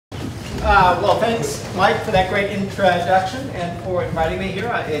Well, thanks, Mike, for that great introduction and for inviting me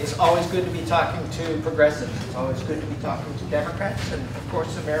here. It's always good to be talking to progressives. It's always good to be talking to Democrats, and of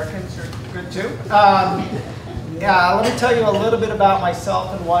course, Americans are good too. Yeah, let me tell you a little bit about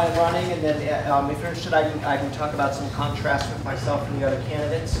myself and why I'm running, and then if you're interested, I can talk about some contrast with myself and the other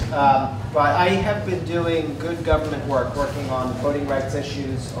candidates. But I have been doing good government work, working on voting rights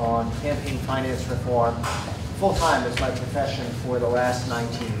issues, on campaign finance reform, full-time as my profession for the last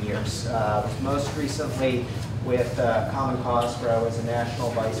 19 years. Most recently with Common Cause, where I was a national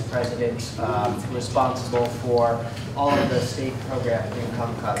vice president responsible for all of the state program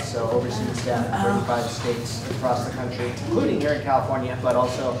income cuts. So overseeing staff in 35 states across the country, including here in California, but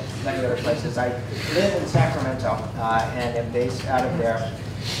also many other places. I live in Sacramento and am based out of there.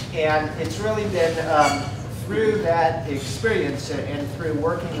 And it's really been through that experience and through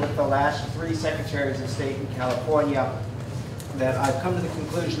working with the last 3 secretaries of state in California that I've come to the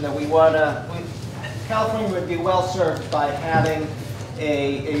conclusion that California would be well served by having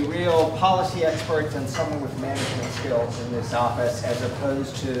a real policy expert and someone with management skills in this office, as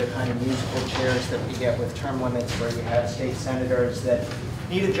opposed to the kind of musical chairs that we get with term limits, where you have state senators that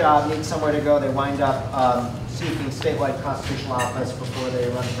need a job, need somewhere to go, they wind up seeking statewide constitutional office before they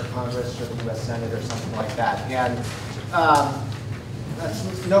run for Congress or the U.S. Senate or something like that. And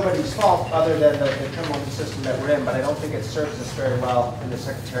that's nobody's fault other than the term limit system that we're in, but I don't think it serves us very well in the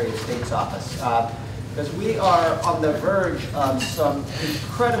Secretary of State's office. Because we are on the verge of some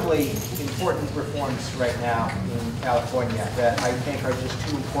incredibly important reforms right now in California that I think are just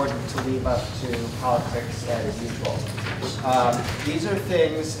too important to leave up to politics as usual. These are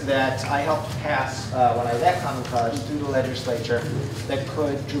things that I helped pass when I was at Common Cause through the legislature that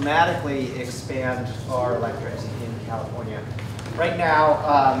could dramatically expand our electorate in California. Right now,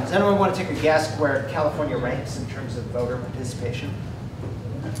 does anyone want to take a guess where California ranks in terms of voter participation?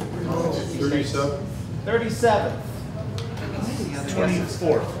 37. 37th.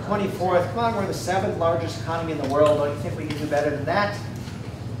 24th. 24th. Come on, we're the 7th largest economy in the world. Don't you think we can do better than that?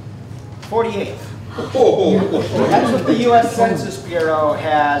 48th. That's what the U.S. Census Bureau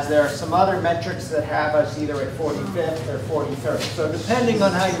has. There are some other metrics that have us either at 45th or 43rd. So depending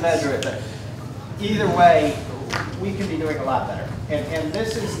on how you measure it, but either way, we can be doing a lot better. And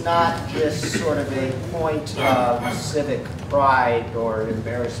this is not just sort of a point of civic pride or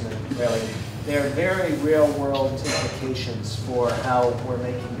embarrassment, really. There are very real-world implications for how we're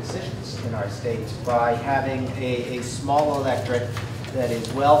making decisions in our state by having a small electorate that is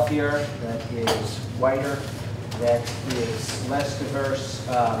wealthier, that is whiter, that is less diverse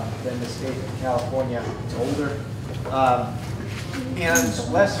than the state of California. It's older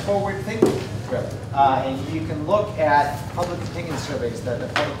and less forward-thinking, really. And you can look at public opinion surveys. The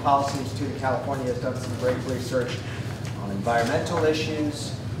Public Policy Institute of California has done some great research on environmental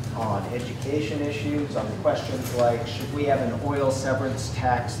issues, on education issues, on questions like, should we have an oil severance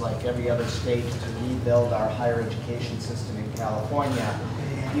tax like every other state to rebuild our higher education system in California?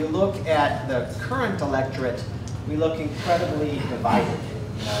 If you look at the current electorate, we look incredibly divided.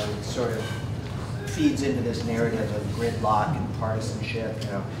 You know, it sort of feeds into this narrative of gridlock and partisanship.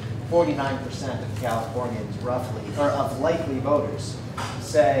 You know, 49% of Californians, roughly, or of likely voters,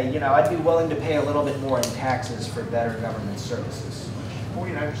 say, you know, I'd be willing to pay a little bit more in taxes for better government services.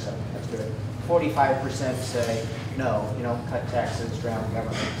 49%, that's good. 45% say, no, you don't cut taxes, drown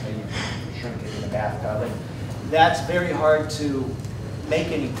government, so you shrink it in the bathtub. And that's very hard to make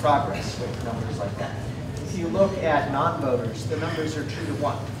any progress with numbers like that. If you look at non-voters, the numbers are 2 to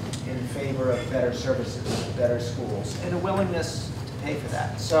 1 in favor of better services, better schools, and a willingness to pay for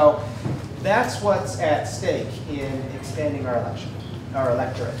that. So that's what's at stake in expanding our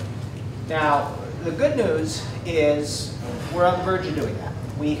electorate. Now, the good news is we're on the verge of doing that.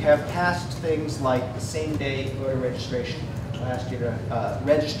 We have passed things like the same-day voter registration. Last year to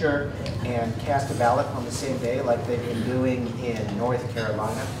register and cast a ballot on the same day, like they've been doing in North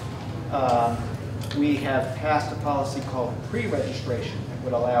Carolina. We have passed a policy called pre-registration that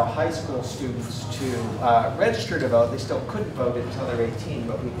would allow high school students to register to vote. They still couldn't vote until they're 18,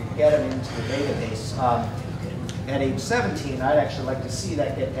 but we could get them into the database. At age 17, I'd actually like to see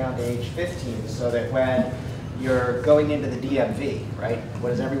that get down to age 15, so that when you're going into the DMV, right? What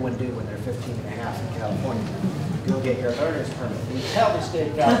does everyone do when they're 15 and a half in California? Go get your learner's permit. You tell the state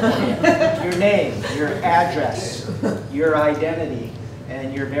of California your name, your address, your identity,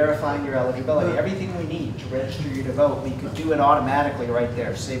 and you're verifying your eligibility. Everything we need to register you to vote, we could do it automatically right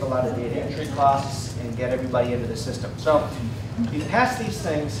there. Save a lot of data entry costs and get everybody into the system. So you pass these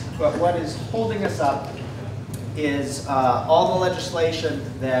things, but what is holding us up is all the legislation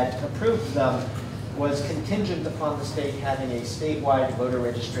that approved them was contingent upon the state having a statewide voter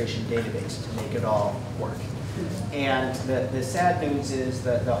registration database to make it all work. And the sad news is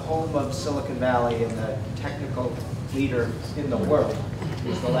that the home of Silicon Valley and the technical leader in the world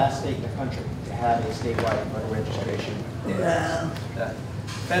is the last state in the country to have a statewide voter registration database. The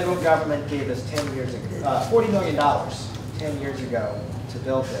federal government gave us 10 years ago, $40 million 10 years ago to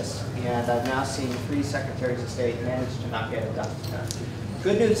build this, and I've now seen 3 secretaries of state manage to not get it done.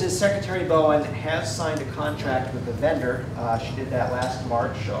 Good news is Secretary Bowen has signed a contract with the vendor. She did that last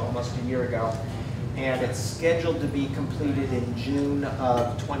March, almost a year ago, and it's scheduled to be completed in June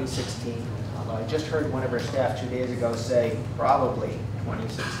of 2016. Although I just heard one of her staff 2 days ago say probably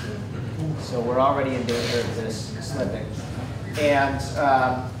 2016. So we're already in danger of this slipping. And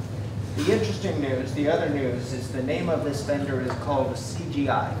the interesting news, the other news, is the name of this vendor is called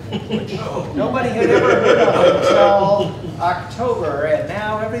CGI, which nobody had ever heard of until October, and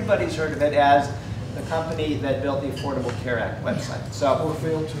now everybody's heard of it as the company that built the Affordable Care Act website. So, or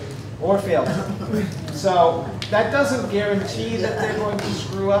failed to. Or failed to. So that doesn't guarantee that they're going to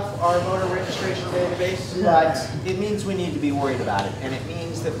screw up our voter registration database, but it means we need to be worried about it, and it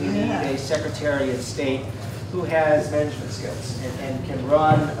means that we need a Secretary of State who has management skills and can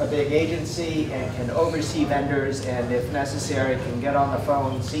run a big agency and can oversee vendors, and if necessary can get on the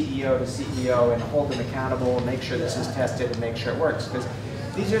phone CEO to CEO and hold them accountable and make sure this is tested and make sure it works. Because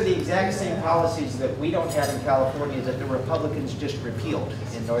these are the exact same policies that we don't have in California that the Republicans just repealed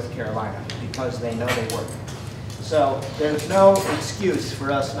in North Carolina because they know they work. So there's no excuse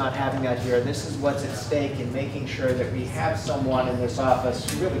for us not having that here. This is what's at stake in making sure that we have someone in this office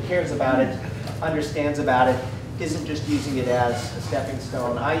who really cares about it, understands about it, isn't just using it as a stepping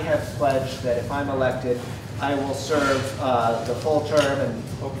stone. I have pledged that if I'm elected, I will serve the full term and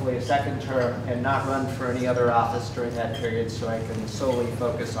hopefully a second term and not run for any other office during that period so I can solely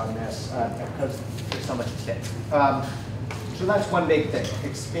focus on this because there's so much at stake. So that's one big thing,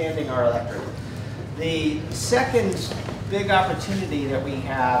 expanding our electorate. The second big opportunity that we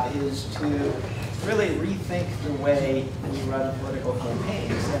have is to really rethink the way we run political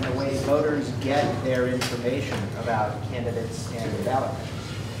campaigns and the way voters get their information about candidates and ballot measures.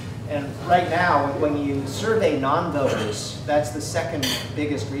 And right now, when you survey non-voters, that's the second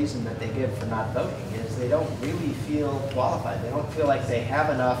biggest reason that they give for not voting, is they don't really feel qualified. They don't feel like they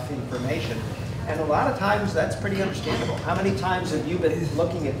have enough information. And a lot of times, that's pretty understandable. How many times have you been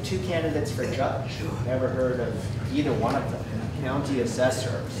looking at 2 candidates for judge? Never heard of either one of them. County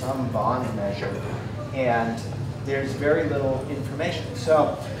assessor, some bond measure, and there's very little information.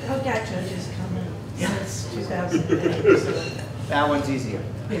 So, I've got judges coming since 2008. So. That one's easier.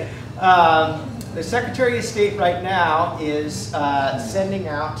 Yeah. The Secretary of State right now is sending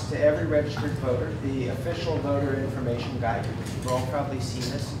out to every registered voter the official voter information guide. You've all probably seen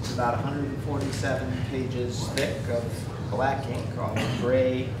this. It's about 147 pages thick of black ink on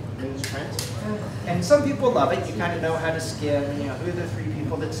gray newsprint. And some people love it. You kind of know how to skim, who are the 3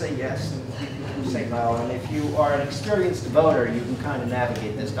 people that say yes and 3 people who say no. And if you are an experienced voter, you can kind of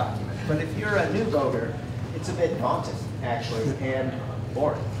navigate this document. But if you're a new voter, it's a bit daunting, actually, and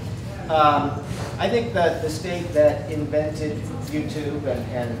boring. I think that the state that invented YouTube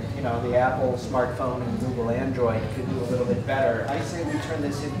and the Apple smartphone and Google Android could do a little bit better. I say we turn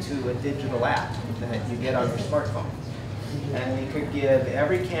this into a digital app that you get on your smartphone. And we could give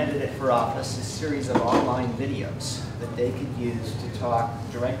every candidate for office a series of online videos that they could use to talk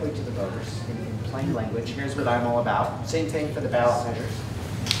directly to the voters in plain language. Here's what I'm all about. Same thing for the ballot measures.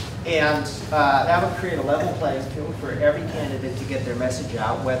 And that would create a level playing field for every candidate to get their message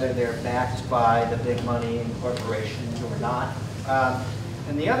out, whether they're backed by the big money and corporations or not.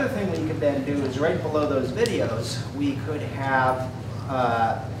 And the other thing we could then do is right below those videos, we could have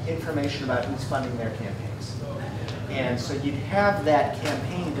information about who's funding their campaigns. And so you'd have that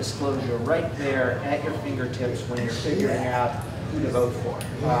campaign disclosure right there at your fingertips when you're figuring out who to vote for,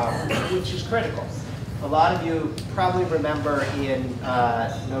 which is critical. A lot of you probably remember in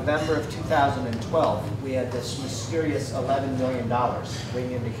November of 2012, we had this mysterious $11 million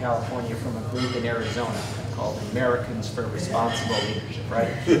bring into California from a group in Arizona called Americans for Responsible Leadership, right?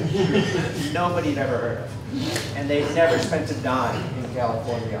 Nobody had ever heard of. And they'd never spent a dime in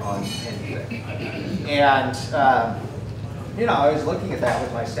California on anything. And, I was looking at that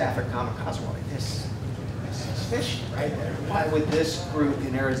with my staff at Kamikaze, like, this is fishy, right? Why would this group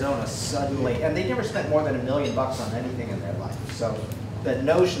in Arizona suddenly, and they never spent more than $1 million on anything in their life. So the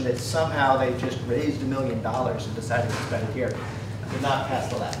notion that somehow they just raised $1 million and decided to spend it here did not pass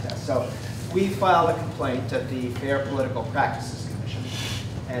the lab test. So we filed a complaint at the Fair Political Practices Commission,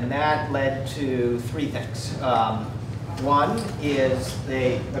 and that led to 3 things. One is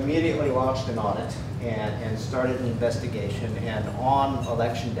they immediately launched an audit and started an investigation, and on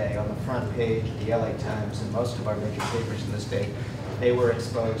election day, on the front page of the LA Times and most of our major papers in the state, they were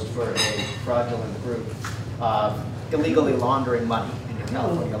exposed for a fraudulent group of illegally laundering money in the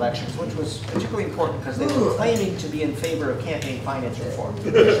California elections, which was particularly important because they were claiming to be in favor of campaign finance reform, which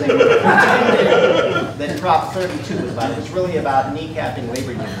they were pretending that Prop 32 was about. It was really about kneecapping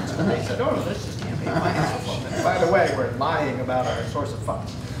labor unions. And they said, oh, no, this is campaign finance reform. And by the way, we're lying about our source of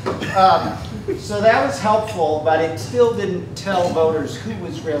funds. So that was helpful, but it still didn't tell voters who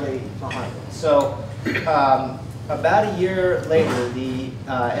was really behind it. So about a year later, the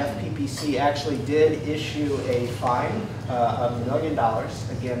FPPC actually did issue a fine of $1 million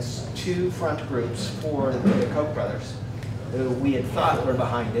against two front groups for the Koch brothers, who we had thought were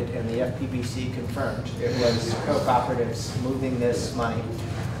behind it, and the FPPC confirmed it was Koch operatives moving this money.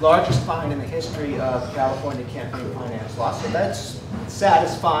 Largest fine in the history of California campaign finance law. So that's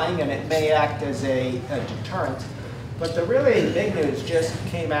satisfying, and it may act as a deterrent. But the really big news just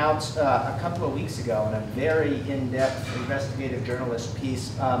came out a couple of weeks ago in a very in-depth investigative journalist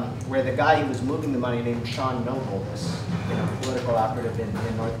piece where the guy who was moving the money, named Sean Noble, this political operative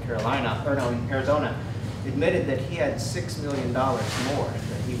in North Carolina, or no, in Arizona, admitted that he had $6 million more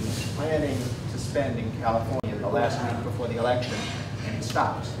that he was planning to spend in California the last week before the election, and it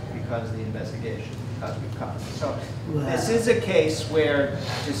stopped because of the investigation, because we've caught him. So this is a case where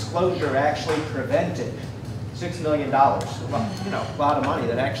disclosure actually prevented $6 million, well, a lot of money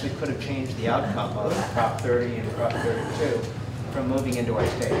that actually could have changed the outcome of Prop 30 and Prop 32 from moving into our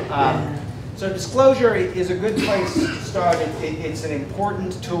state. So disclosure is a good place to start. It's an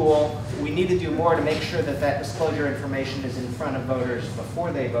important tool. We need to do more to make sure that that disclosure information is in front of voters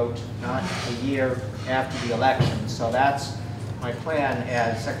before they vote, not a year after the election. So that's my plan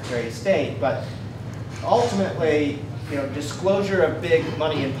as Secretary of State. But ultimately, disclosure of big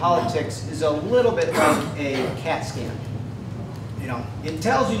money in politics is a little bit like a CAT scan. It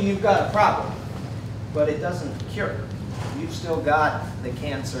tells you you've got a problem, but it doesn't cure it. You've still got the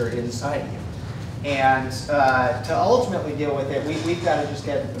cancer inside you. And to ultimately deal with it, we've got to just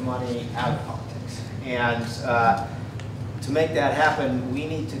get the money out of politics. And to make that happen, we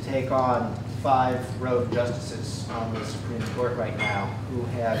need to take on 5 rogue justices on the Supreme Court right now who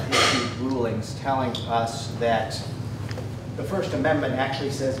have issued rulings telling us that the First Amendment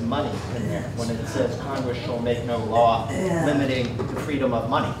actually says money in there when it says Congress shall make no law limiting the freedom of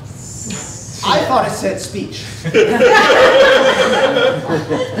money. I thought it said speech.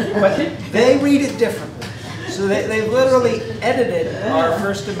 But they read it differently. So they literally edited our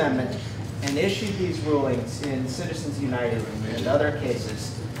First Amendment and issued these rulings in Citizens United and other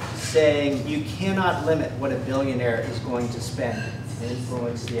cases saying you cannot limit what a billionaire is going to spend to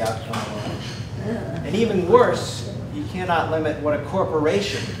influence the outcome of an election. And even worse, you cannot limit what a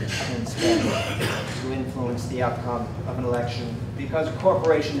corporation can spend to influence the outcome of an election, because a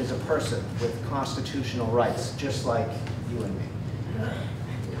corporation is a person with constitutional rights, just like you and me.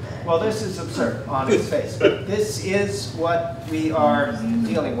 Well, this is absurd on its face, but this is what we are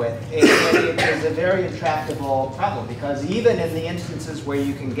dealing with. And it is a very intractable problem, because even in the instances where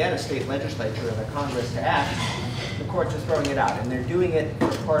you can get a state legislature or the Congress to act, the courts are throwing it out, and they're doing it for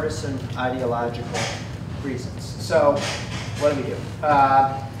partisan ideological reasons. So what do?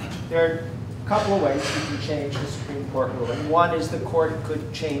 There are a couple of ways you can change the Supreme Court ruling. One is the court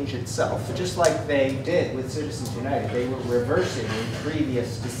could change itself, just like they did with Citizens United. They were reversing a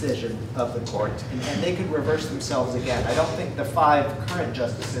previous decision of the court, and they could reverse themselves again. I don't think the 5 current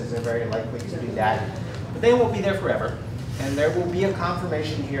justices are very likely to do that, but they won't be there forever. And there will be a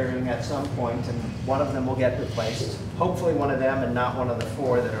confirmation hearing at some point, and one of them will get replaced. Hopefully one of them and not one of the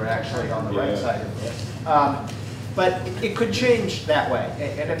 4 that are actually on the right side of this. But it could change that way.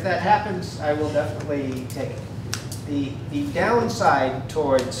 And if that happens, I will definitely take it. The downside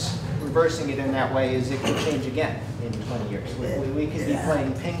towards reversing it in that way is it could change again in 20 years. We could be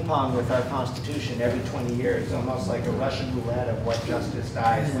playing ping pong with our Constitution every 20 years, almost like a Russian roulette of what justice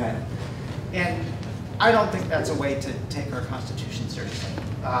dies when. And I don't think that's a way to take our Constitution seriously.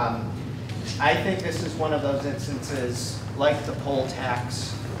 I think this is one of those instances, like the poll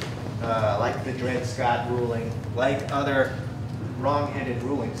tax, like the Dred Scott ruling, like other wrong-headed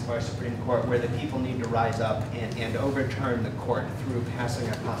rulings of our Supreme Court, where the people need to rise up and overturn the court through passing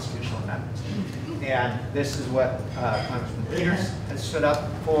a constitutional amendment. And this is what Congressman Peters has stood up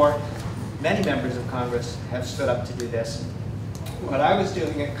for. Many members of Congress have stood up to do this. What I was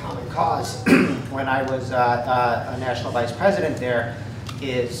doing at Common Cause when I was a national vice president there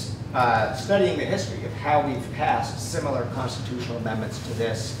is studying the history of how we've passed similar constitutional amendments to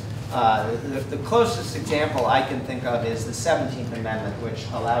this The closest example I can think of is the 17th Amendment, which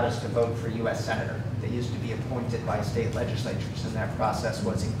allowed us to vote for U.S. Senator. They used to be appointed by state legislatures, and that process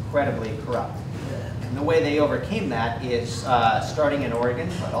was incredibly corrupt. And the way they overcame that is, starting in Oregon,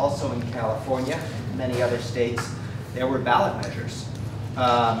 but also in California, and many other states, there were ballot measures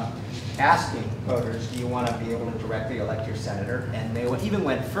asking voters, do you want to be able to directly elect your senator? And they even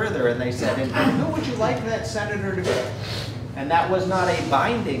went further, and they said, and who would you like that senator to be? And that was not a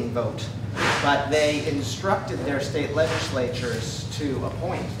binding vote, but they instructed their state legislatures to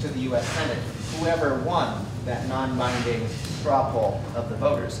appoint to the U.S. Senate whoever won that non-binding straw poll of the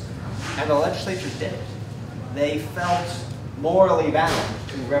voters. And the legislatures did it. They felt morally bound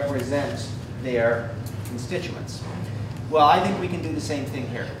to represent their constituents. Well, I think we can do the same thing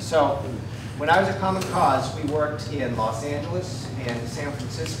here. So when I was at Common Cause, we worked in Los Angeles and San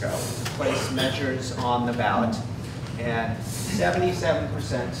Francisco to place measures on the ballot. And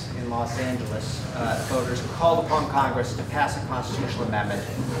 77% in Los Angeles voters called upon Congress to pass a constitutional amendment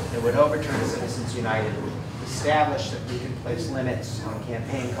that would overturn Citizens United, establish that we can place limits on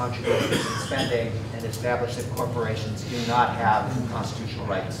campaign contributions and spending, and establish that corporations do not have constitutional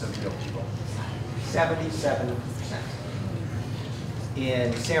rights of real people. 77%.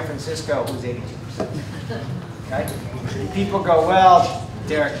 In San Francisco, it was 82%. Okay? People go, well,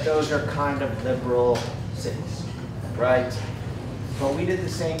 Derek, those are kind of liberal cities, right? But we did the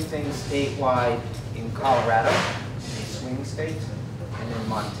same thing statewide in Colorado, a swing state, and in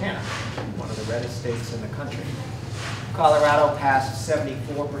Montana, one of the reddest states in the country. Colorado passed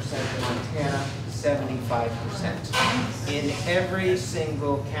 74%, Montana 75%. In every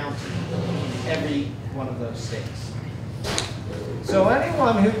single county, in every one of those states. So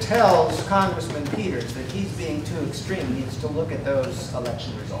anyone who tells Congressman Peters that he's being too extreme needs to look at those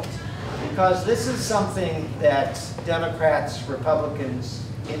election results. Because this is something that Democrats, Republicans,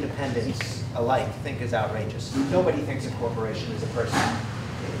 independents alike think is outrageous. Nobody thinks a corporation is a person,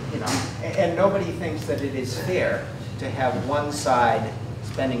 you know, and nobody thinks that it is fair to have one side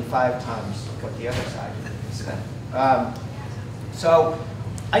spending 5 times what the other side spent. So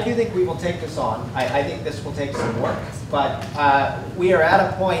I do think we will take this on. I think this will take some work, but we are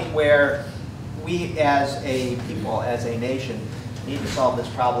at a point where we as a people, as a nation, need to solve this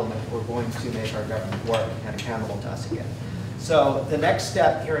problem if we're going to make our government work and accountable to us again. So the next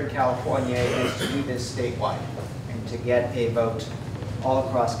step here in California is to do this statewide and to get a vote all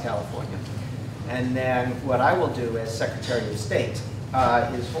across California. And then what I will do as Secretary of State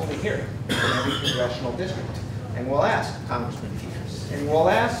is hold a hearing in every congressional district. And we'll ask Congressman Peters, and we'll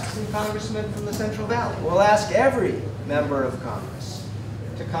ask some congressmen from the Central Valley. We'll ask every member of Congress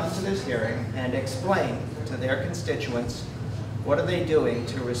to come to this hearing and explain to their constituents what are they doing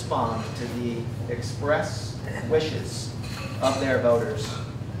to respond to the express wishes of their voters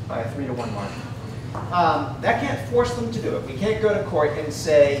by a 3-to-1 margin. That can't force them to do it. We can't go to court and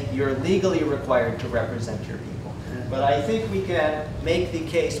say you're legally required to represent your people. But I think we can make the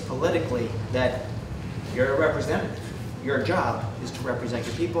case politically that you're a representative. Your job is to represent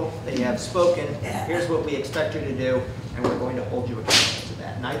your people. They have spoken. Here's what we expect you to do, and we're going to hold you accountable to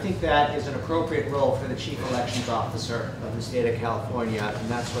that. And I think that is an appropriate role for the Chief Elections Officer of the state of California, and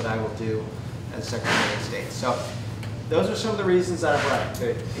that's what I will do as Secretary of State. So those are some of the reasons that I'm running,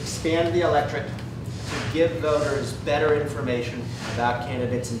 to expand the electorate, to give voters better information about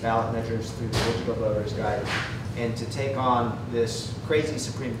candidates and ballot measures through the Digital Voters Guide, and to take on this crazy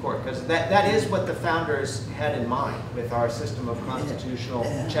Supreme Court, because that is what the founders had in mind with our system of constitutional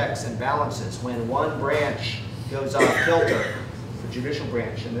checks and balances. When one branch goes off kilter, the judicial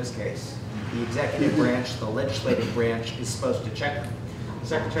branch in this case, the executive branch, the legislative branch is supposed to check them. The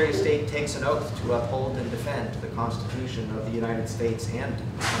Secretary of State takes an oath to uphold and defend the Constitution of the United States and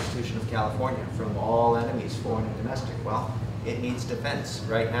the Constitution of California from all enemies, foreign and domestic. Well, it needs defense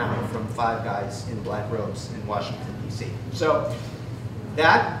right now from 5 guys in black robes in Washington, D.C. So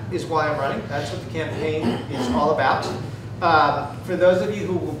that is why I'm running. That's what the campaign is all about. For those of you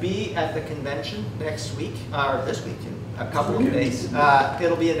who will be at the convention next week, or this week in a couple of days,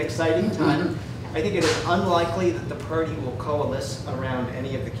 it'll be an exciting time. I think it is unlikely that the party will coalesce around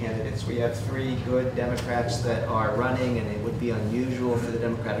any of the candidates. We have 3 good Democrats that are running, and it would be unusual for the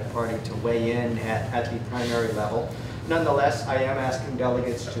Democratic Party to weigh in at the primary level. Nonetheless, I am asking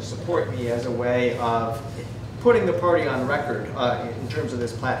delegates to support me as a way of putting the party on record in terms of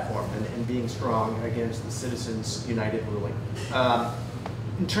this platform and being strong against the Citizens United ruling.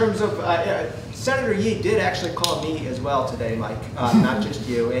 In terms of, Senator Yee did actually call me as well today, Mike, not just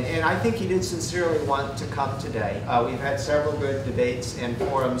you, and I think he did sincerely want to come today. We've had several good debates and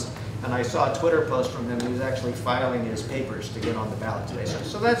forums, And I saw a Twitter post from him. He was actually filing his papers to get on the ballot today.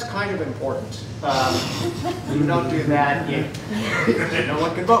 So that's kind of important. You don't do that, no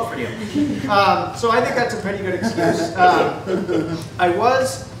one can vote for you. So I think that's a pretty good excuse. I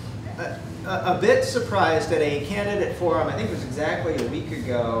was a bit surprised at a candidate forum, I think it was exactly a week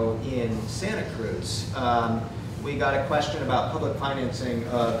ago in Santa Cruz. We got a question about public financing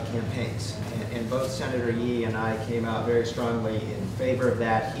of campaigns. And both Senator Yee and I came out very strongly in favor of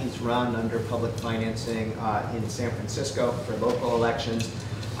that. He's run under public financing in San Francisco for local elections.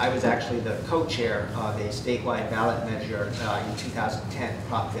 I was actually the co-chair of a statewide ballot measure in 2010,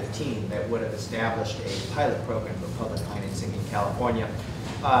 Prop 15, that would have established a pilot program for public financing in California.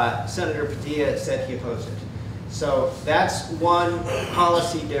 Senator Padilla said he opposed it. So that's one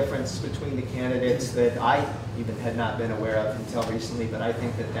policy difference between the candidates that I even had not been aware of until recently, but I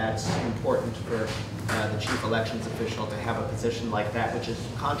think that that's important for the chief elections official to have a position like that, which is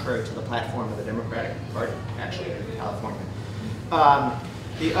contrary to the platform of the Democratic Party, actually, in California.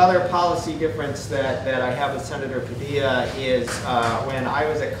 The other policy difference that I have with Senator Padilla is when I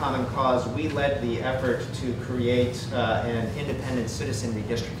was at Common Cause, we led the effort to create an independent citizen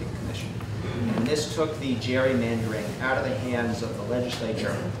redistricting commission. And this took the gerrymandering out of the hands of the legislature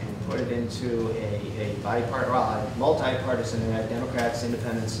and put it into a multi-partisan, Democrats,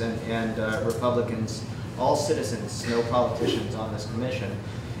 independents, and Republicans, all citizens, no politicians on this commission.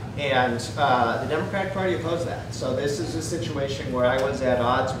 And the Democratic Party opposed that. So this is a situation where I was at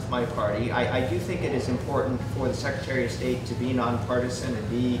odds with my party. I do think it is important for the Secretary of State to be nonpartisan and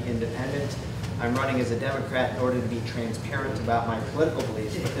be independent. I'm running as a Democrat in order to be transparent about my political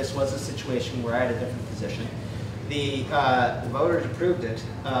beliefs, but this was a situation where I had a different position. The voters approved it,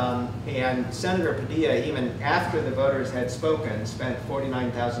 and Senator Padilla, even after the voters had spoken, spent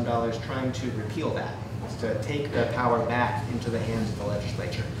 $49,000 trying to repeal that, to take the power back into the hands of the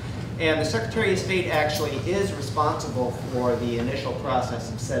legislature. And the Secretary of State actually is responsible for the initial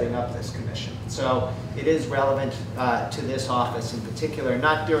process of setting up this commission. So it is relevant to this office in particular,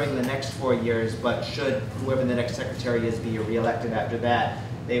 not during the next 4 years, but should whoever the next secretary is be reelected after that,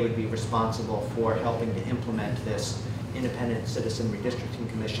 they would be responsible for helping to implement this independent citizen redistricting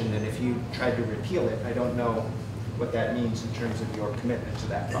commission. And if you tried to repeal it, I don't know what that means in terms of your commitment to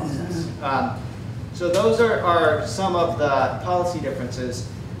that process. So those are some of the policy differences.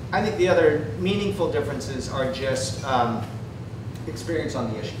 I think the other meaningful differences are just experience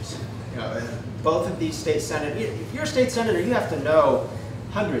on the issues. You know, both of these state senators, if you're a state senator, you have to know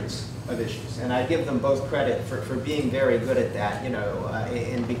hundreds of issues, and I give them both credit for being very good at that, you know,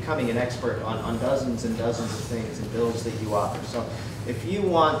 and becoming an expert on dozens and dozens of things and bills that you offer. So if you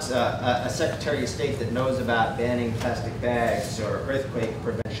want a Secretary of State that knows about banning plastic bags or earthquake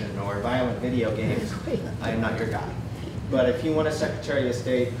prevention or violent video games, I am not your guy. But if you want a Secretary of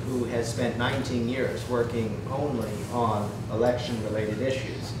State who has spent 19 years working only on election-related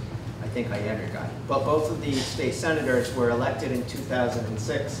issues, I think I am your guy. But both of these state senators were elected in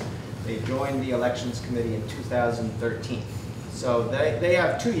 2006. They joined the Elections Committee in 2013. So they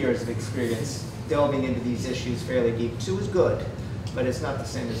have 2 years of experience delving into these issues fairly deep. 2 is good, but it's not the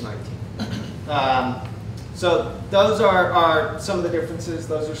same as 19. So those are some of the differences.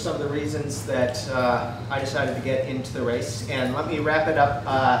 Those are some of the reasons that I decided to get into the race. And let me wrap it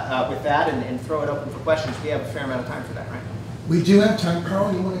up with that and throw it open for questions. We have a fair amount of time for that, right? We do have time.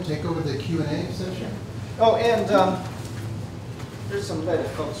 Carl, you want to take over the Q&A session? Oh, and there's some lead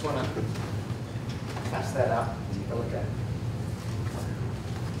if folks want to pass that out. Take a look at it.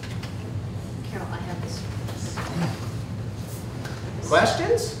 Carol, I have this.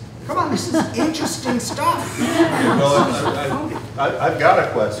 Questions? Come on, this is interesting stuff. Well, I've got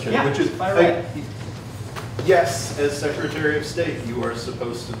a question, Yeah, which is, yes, as Secretary of State, you are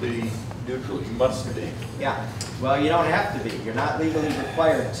supposed to be neutral. You must be. Yeah. Well, you don't have to be. You're not legally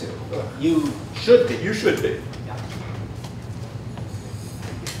required to. You should be. You should be. Yeah.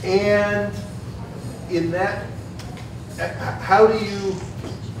 And in that, how do you?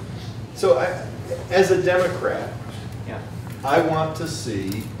 So, as a Democrat, Yeah. I want to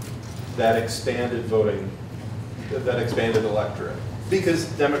see that expanded voting, that expanded electorate, because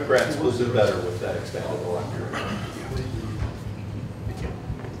Democrats will do better with that expanded electorate.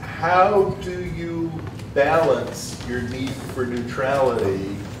 How do you balance your need for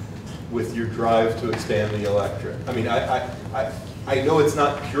neutrality with your drive to expand the electorate? I mean, I know it's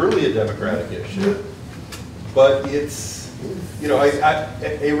not purely a Democratic issue, but it's, you know,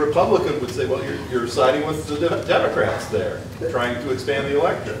 a Republican would say, well, you're siding with the Democrats there, trying to expand the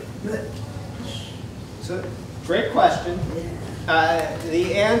electorate. So, great question.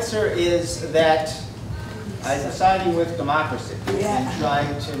 The answer is that siding with democracy and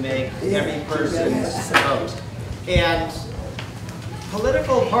trying to make every person vote. And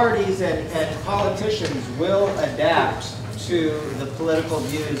political parties and politicians will adapt to the political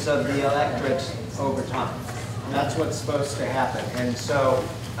views of the electorate over time. And that's what's supposed to happen. And so,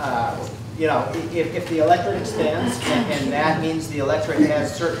 you know, if the electorate expands, and that means the electorate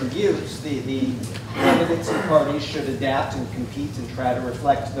has certain views, the candidates and parties should adapt and compete and try to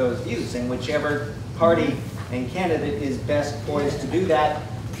reflect those views. And whichever party and candidate is best poised to do that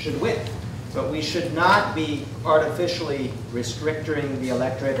should win. But we should not be artificially restricting the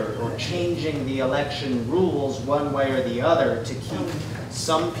electorate or changing the election rules one way or the other to keep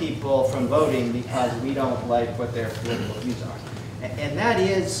some people from voting because we don't like what their political views are. And that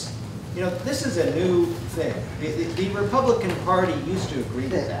is, you know, this is a new thing. The Republican Party used to agree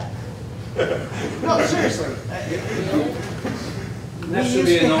with that. No, seriously. We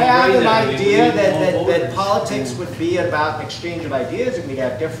used to have an idea that politics would be about exchange of ideas and we'd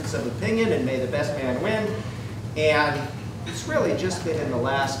have difference of opinion and may the best man win. And it's really just been in the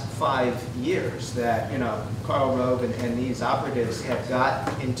last 5 years that, you know, Karl Rove and these operatives have got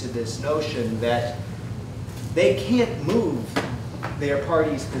into this notion that they can't move their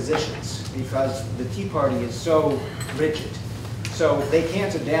party's positions because the Tea Party is so rigid. So they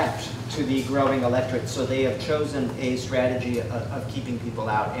can't adapt to the growing electorate, so they have chosen a strategy of keeping people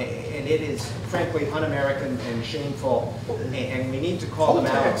out. And it is frankly un-American and shameful, and we need to call them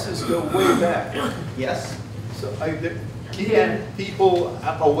out. Taxes go way back. Yes? So keeping people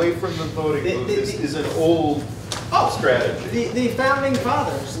away from the voting booth is an old strategy. The founding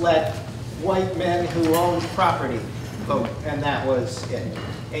fathers let white men who owned property vote, and that was it.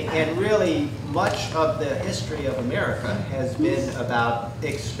 And really, much of the history of America has been about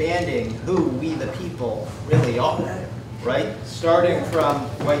expanding who we the people really are, right? Starting from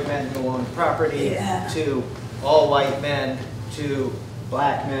white men who owned property, to all white men, to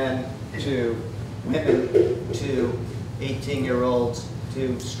black men, to women, to 18-year-olds,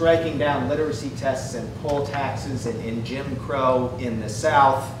 to striking down literacy tests and poll taxes and Jim Crow in the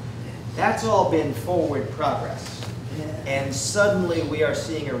South. That's all been forward progress. And suddenly we are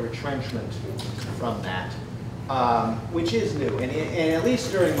seeing a retrenchment from that, which is new. And at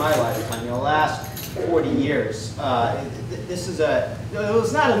least during my lifetime, the last 40 years, this is it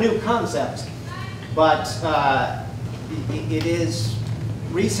was not a new concept, but it is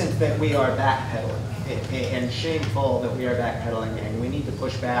recent that we are backpedaling, and shameful that we are backpedaling, and we need to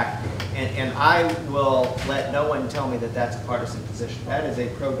push back. And I will let no one tell me that that's a partisan position. That is a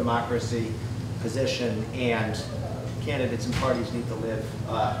pro-democracy position, and candidates and parties need to live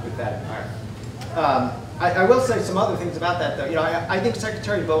with that environment. I will say some other things about that, though. You know, I think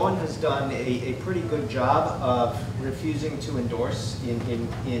Secretary Bowen has done a pretty good job of refusing to endorse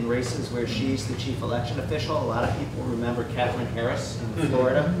in races where she's the chief election official. A lot of people remember Katherine Harris in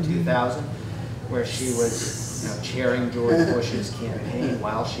Florida in 2000, where she was, you know, chairing George Bush's campaign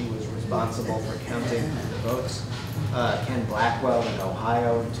while she was responsible for counting the votes. Ken Blackwell in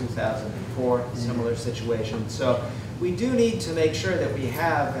Ohio in 2004, similar situation. So we do need to make sure that we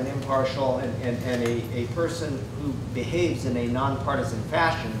have an impartial and a person who behaves in a nonpartisan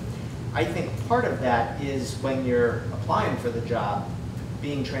fashion. I think part of that is when you're applying for the job,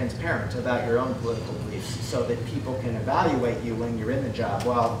 being transparent about your own political beliefs so that people can evaluate you when you're in the job.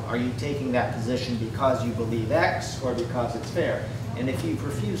 Well, are you taking that position because you believe X or because it's fair? And if you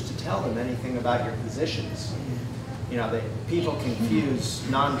refuse to tell them anything about your positions, you know, people confuse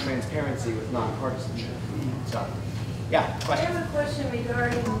non-transparency with non-partisanship. So, yeah, question? I have a question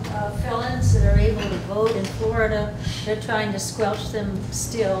regarding felons that are able to vote in Florida. They're trying to squelch them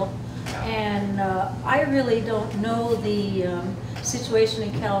still. And I really don't know the situation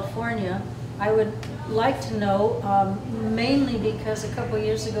in California. I would like to know, mainly because a couple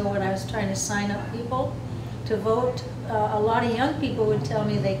years ago when I was trying to sign up people to vote, a lot of young people would tell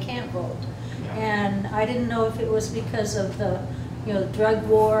me they can't vote. And I didn't know if it was because of the, you know, drug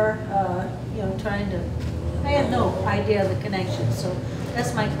war, you know, trying to, I had no idea of the connection. So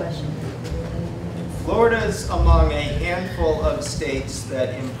that's my question. Florida's among a handful of states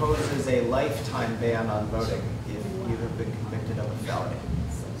that imposes a lifetime ban on voting if you have been convicted of a felony.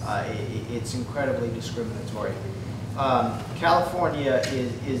 It's incredibly discriminatory. California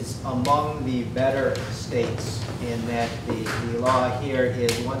is among the better states in that the law here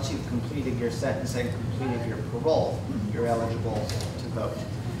is once you've completed your sentence and completed your parole, you're eligible to vote.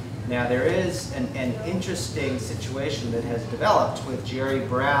 Now there is an interesting situation that has developed with Jerry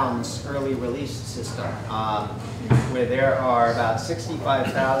Brown's early release system, where there are about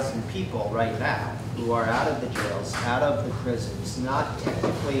 65,000 people right now who are out of the jails, out of the prisons, not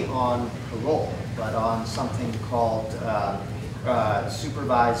technically on parole, but on something called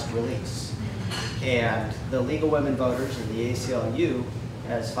supervised release. And the League of Women Voters, or the ACLU,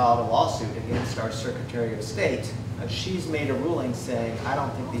 has filed a lawsuit against our Secretary of State. She's made a ruling saying, I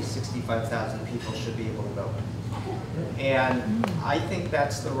don't think these 65,000 people should be able to vote. And I think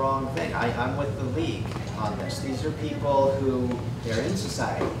that's the wrong thing. I'm with the League on this. These are people who, they're in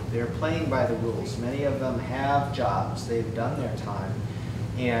society. They're playing by the rules. Many of them have jobs. They've done their time.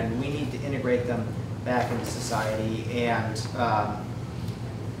 And we need to integrate them back into society. And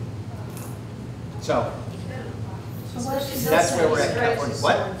so that's where we're at California.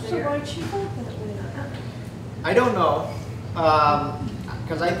 What? So why'd she vote that way? I don't know,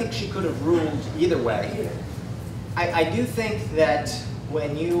 because I think she could have ruled either way. I do think that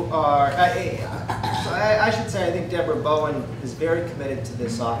when you are, I should say I think Deborah Bowen is very committed to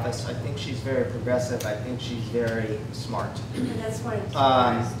this office. I think she's very progressive. I think she's very smart. And that's why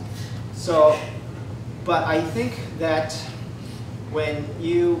I'm But I think that when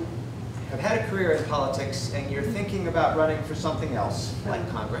you have had a career in politics and you're thinking about running for something else, like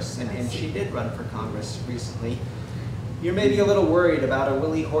Congress, and she did run for Congress recently, you're maybe a little worried about a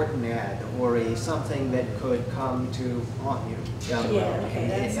Willie Horton ad or something that could come to haunt you down the road.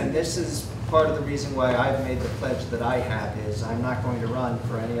 Okay, And this is part of the reason why I've made the pledge that I have, is I'm not going to run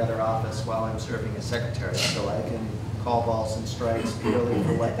for any other office while I'm serving as secretary, so I can call balls and strikes purely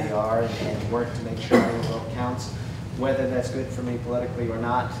for what they are and work to make sure every vote counts, whether that's good for me politically or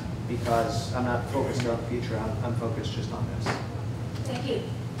not, because I'm not focused on the future, I'm focused just on this. Thank you.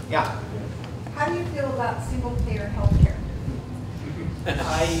 Yeah. How do you feel about single-payer health care?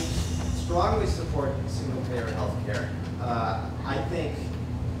 I strongly support single-payer health care. I think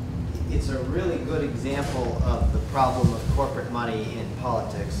it's a really good example of the problem of corporate money in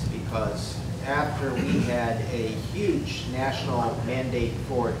politics, because after we had a huge national mandate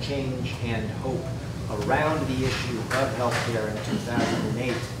for change and hope around the issue of health care in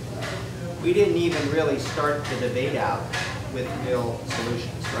 2008, we didn't even really start the debate out with real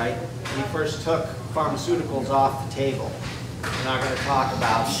solutions, right? We first took pharmaceuticals off the table. We're not going to talk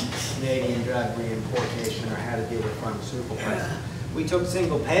about Canadian drug reimportation or how to deal with pharmaceutical prices. We took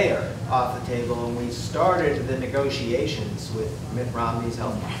single payer off the table and we started the negotiations with Mitt Romney's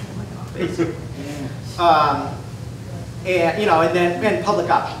health plan, basically. And public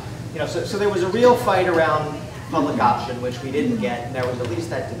option. So there was a real fight around public option, which we didn't get, and there was at least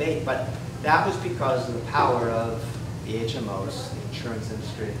that debate, but that was because of the power of the HMOs, the insurance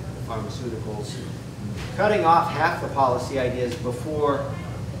industry, the pharmaceuticals, cutting off half the policy ideas before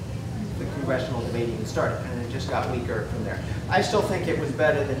the congressional debate even started, and it just got weaker from there. I still think it was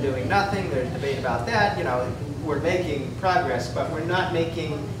better than doing nothing. There's debate about that. We're making progress, but we're not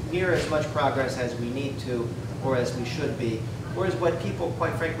making near as much progress as we need to or as we should be, whereas what people,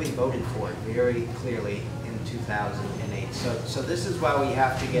 quite frankly, voted for very clearly in 2008. So this is why we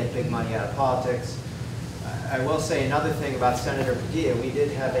have to get big money out of politics. I will say another thing about Senator Padilla. We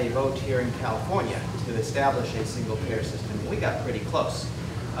did have a vote here in California to establish a single-payer system. We got pretty close.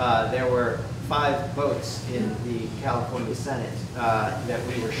 There were 5 votes in the California Senate that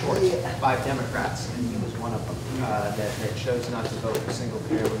we were short, 5 Democrats, and he was one of them that chose not to vote for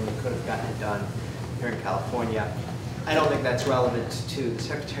single-payer when we could have gotten it done here in California. I don't think that's relevant to the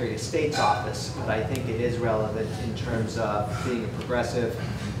Secretary of State's office, but I think it is relevant in terms of being a progressive.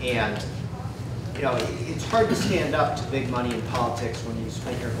 And it's hard to stand up to big money in politics when you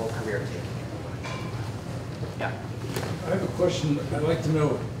spent your whole career taking it. Yeah. I have a question. I'd like to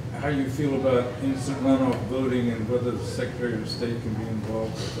know how you feel about instant runoff voting and whether the Secretary of State can be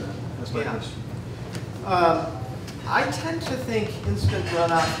involved with that. That's my question. I tend to think instant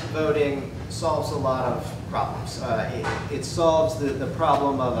runoff voting solves a lot of problems. It solves the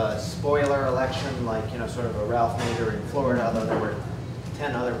problem of a spoiler election, like sort of a Ralph Nader in Florida, although there were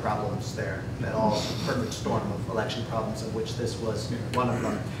 10 other problems there, that all perfect storm of election problems, of which this was one of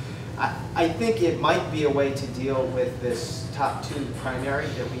them. I think it might be a way to deal with this top 2 primary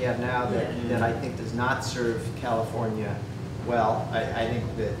that we have now that I think does not serve California well. I think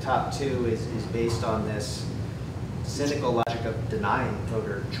the top 2 is based on this cynical logic of denying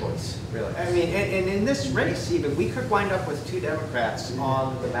voter choice, really. I mean, and in this race even, we could wind up with 2 Democrats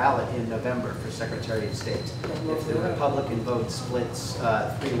on the ballot in November for Secretary of State if the Republican vote splits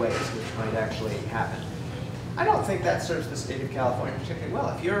 3 ways, which might actually happen. I don't think that serves the state of California particularly well.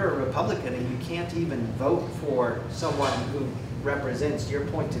 If you're a Republican and you can't even vote for someone who represents your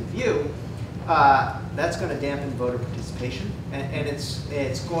point of view, that's going to dampen voter participation, and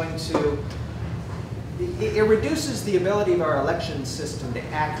it's going to it reduces the ability of our election system to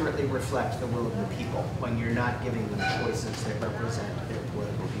accurately reflect the will of the people when you're not giving them choices that represent their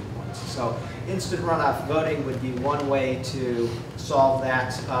political viewpoint. votes. So instant runoff voting would be one way to solve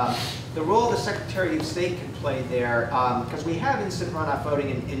that. The role the Secretary of State can play there, because we have instant runoff voting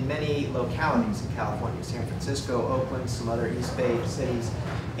in many localities in California, San Francisco, Oakland, some other East Bay cities,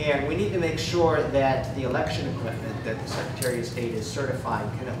 and we need to make sure that the election equipment that the Secretary of State is certifying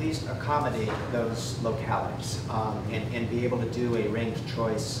can at least accommodate those localities and be able to do a ranked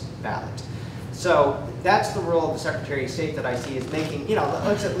choice ballot. So that's the role of the Secretary of State that I see as making,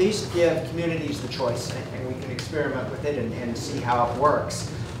 let's at least give communities the choice, and we can experiment with it and see how it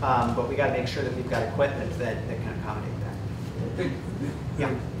works. But we got to make sure that we've got equipment that can accommodate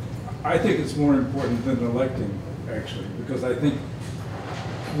that. I think it's more important than electing, actually, because I think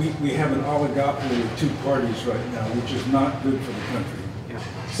we have an oligopoly of two parties right now, which is not good for the country. Yeah.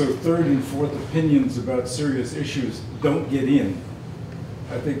 So third and fourth opinions about serious issues don't get in.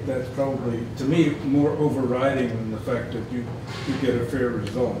 I think that's probably, to me, more overriding than the fact that you get a fair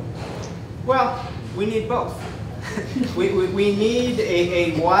result. Well, we need both. we need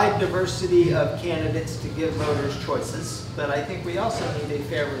a wide diversity of candidates to give voters choices, but I think we also need a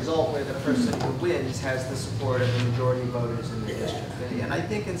fair result where the person who wins has the support of the majority of voters in the district. And I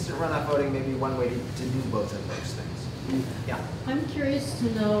think instant runoff voting may be one way to do both of those things. Yeah. I'm curious to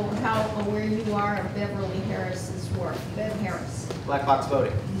know how aware you are of Beverly Harris's work, Bev Harris. Black box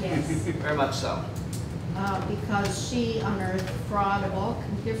voting. Yes. Very much so. Because she unearthed fraud of all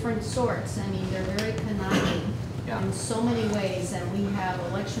different sorts. I mean, they're very conniving in so many ways, and we have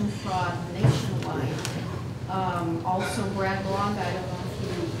election fraud nationwide. Also, Brad Blog, I don't know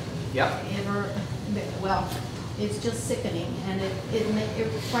if you ever, well, it's just sickening, and it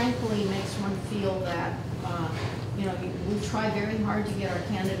frankly makes one feel that, we try very hard to get our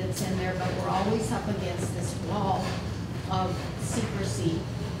candidates in there, but we're always up against this wall of secrecy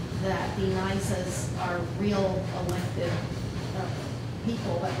that denies us our real elected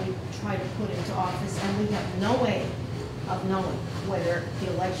people that we try to put into office, and we have no way of knowing whether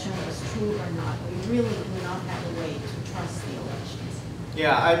the election was true or not. We really do not have a way to trust the elections.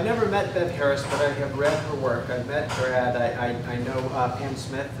 Yeah, I've never met Bev Harris, but I have read her work. I've met Brad. I know Pam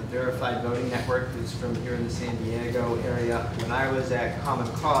Smith, the Verified Voting Network, who's from here in the San Diego area. When I was at Common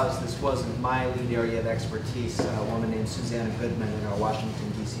Cause, this wasn't my lead area of expertise. A woman named Susanna Goodman in our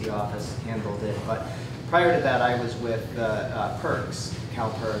Washington, D.C. office handled it. But prior to that, I was with PIRGs,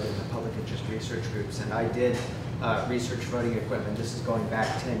 CalPIRG, and the Public Interest Research Groups, and I did research voting equipment. This is going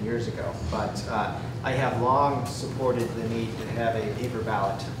back 10 years ago, but I have long supported the need to have a paper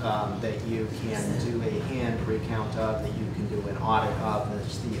ballot that you can do a hand recount of, that you can do an audit of,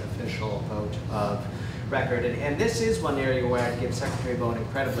 that's the official vote of record. And this is one area where I'd give Secretary Bowen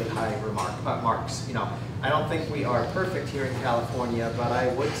incredibly high marks. I don't think we are perfect here in California, but I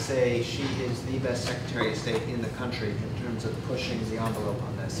would say she is the best Secretary of State in the country in terms of pushing the envelope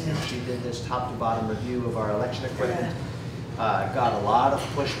on this. She did this top-to-bottom review of our election equipment, got a lot of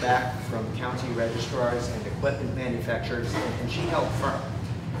pushback from county registrars and equipment manufacturers, and she held firm.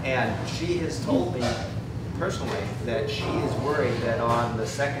 And she has told me personally that she is worried that on the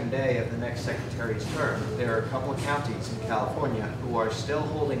second day of the next Secretary's term, there are a couple of counties in California who are still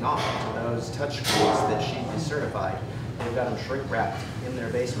holding on to those touchscreens that she decertified. They've got them shrink-wrapped in their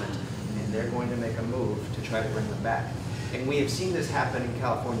basement, and they're going to make a move to try to bring them back. And we have seen this happen in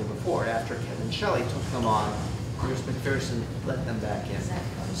California before. After Kevin Shelley took them on, Bruce McPherson let them back in.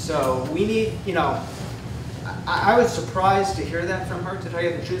 So we need, I was surprised to hear that from her, to tell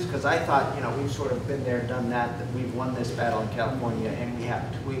you the truth, because I thought, we've sort of been there, done that we've won this battle in California, and we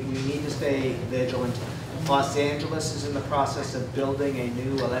haven't. We need to stay vigilant. Los Angeles is in the process of building a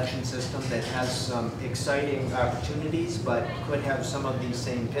new election system that has some exciting opportunities, but could have some of these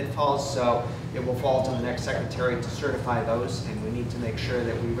same pitfalls, so it will fall to the next secretary to certify those, and we need to make sure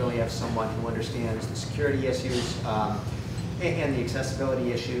that we really have someone who understands the security issues, and the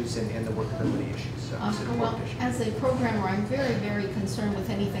accessibility issues and the workability issues. So it's an important issue. As a programmer, I'm very, very concerned with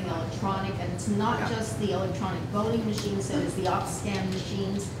anything electronic, and it's not just the electronic voting machines, it is the op-scan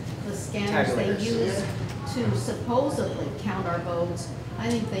machines, the scanners they use to supposedly count our votes. I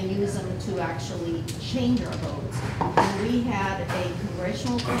think they use them to actually change our votes. And we had a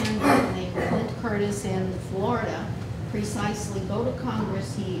congressional candidate named Clint Curtis in Florida precisely go to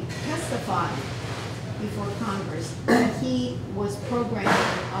Congress. He testified before Congress. He was programmed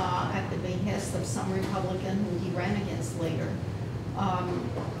at the behest of some Republican who he ran against later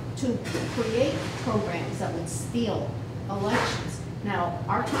to create programs that would steal elections. Now,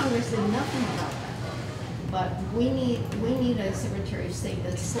 our Congress did nothing about that, but we need a Secretary of State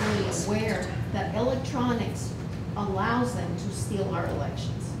that's fully aware that electronics allows them to steal our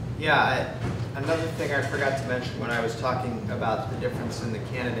elections. Yeah, another thing I forgot to mention when I was talking about the difference in the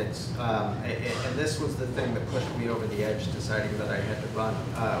candidates, and this was the thing that pushed me over the edge deciding that I had to run.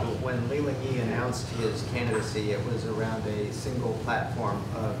 When Leland Yee announced his candidacy, it was around a single platform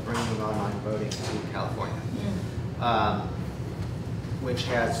of bringing online voting to California, which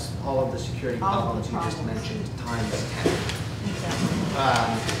has all of the security problems you just mentioned times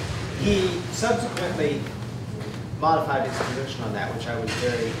 10. He subsequently modified his position on that, which I was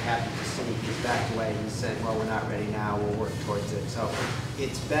very happy to see. He backed away. He said, well, we're not ready now. We'll work towards it. So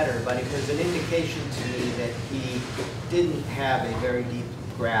it's better, but it was an indication to me that he didn't have a very deep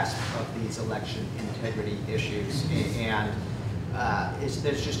grasp of these election integrity issues. And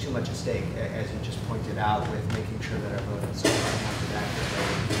there's just too much at stake, as you just pointed out, with making sure that our voting so far after that.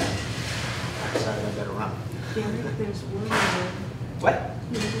 I decided I better run. There's water. What?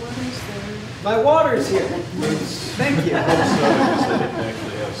 There's water's there. My water's here. Thank you.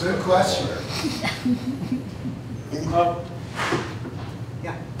 Good question.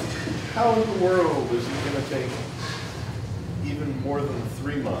 Yeah. How in the world is it going to take even more than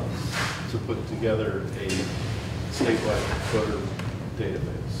 3 months to put together a statewide voter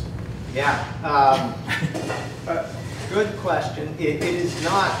database? Yeah. Good question. It is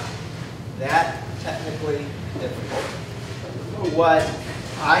not that technically difficult. What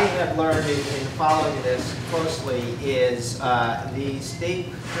I have learned in following this closely is the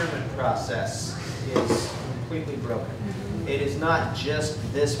state procurement process is completely broken. It is not just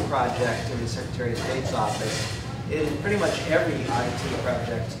this project in the Secretary of State's office. It is pretty much every IT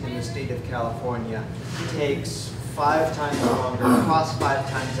project in the state of California takes 5 times longer, costs 5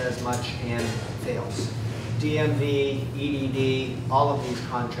 times as much, and fails. DMV, EDD, all of these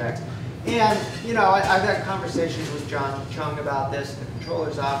contracts. And, you know, I've had conversations with John Chung about this, the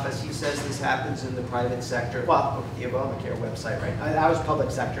controller's office. He says this happens in the private sector. Well, look at the Obamacare website, right? I was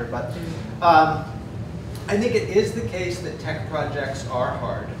public sector, but I think it is the case that tech projects are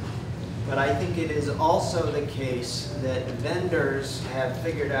hard. But I think it is also the case that vendors have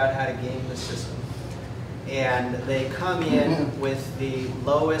figured out how to game the system. And they come in with the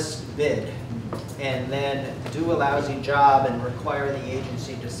lowest bid and then do a lousy job and require the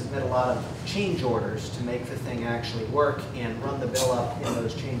agency to submit a lot of change orders to make the thing actually work and run the bill up in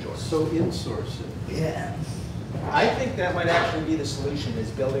those change orders. So insource it. Yeah. I think that might actually be the solution, is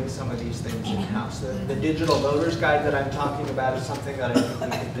building some of these things in-house. The digital voters guide that I'm talking about is something that I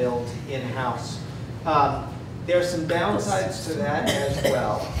think we could build in-house. There are some downsides to that as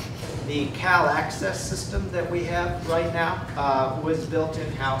well. The Cal Access system that we have right now was built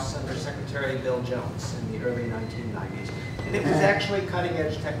in-house under Secretary Bill Jones in the early 1990s. And it was actually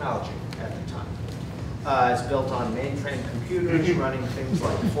cutting-edge technology at the time. It's built on mainframe computers running things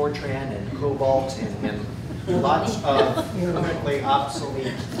like Fortran and Cobalt and lots of currently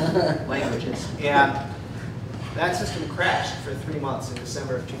obsolete languages. And that system crashed for 3 months in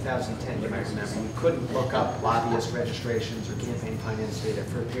December of 2010, you might remember. You couldn't look up lobbyist registrations or campaign finance data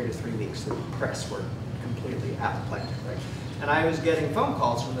for a period of 3 weeks. The press were completely apoplectic, right? And I was getting phone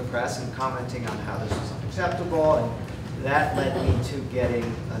calls from the press and commenting on how this was unacceptable, and that led me to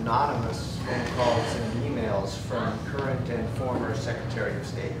getting anonymous phone calls and emails from current and former Secretary of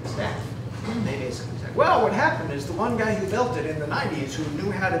State staff. They basically said, well, what happened is the one guy who built it in the 90s who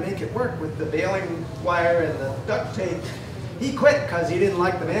knew how to make it work with the baling wire and the duct tape, he quit because he didn't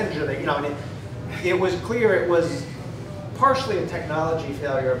like the manager. That, you know, and it was clear it was partially a technology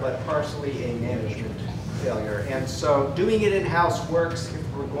failure, but partially a management failure. And so doing it in-house works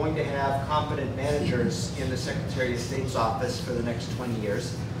if we're going to have competent managers in the Secretary of State's office for the next 20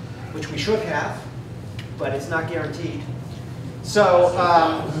 years, which we should have, but it's not guaranteed. So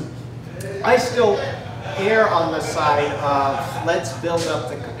I still err on the side of let's build up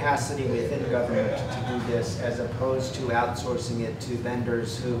the capacity within government to do this, as opposed to outsourcing it to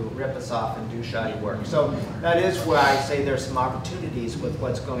vendors who rip us off and do shoddy work. So that is where I say there's some opportunities with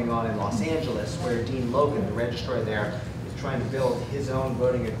what's going on in Los Angeles, where Dean Logan, the registrar there, is trying to build his own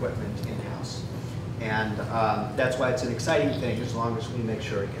voting equipment in-house. And that's why it's an exciting thing, as long as we make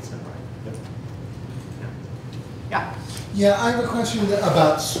sure it gets done right. Yeah. Yeah, I have a question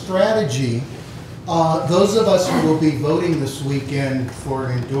about strategy. Those of us who will be voting this weekend for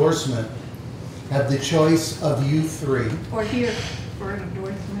an endorsement have the choice of you three. Or here for an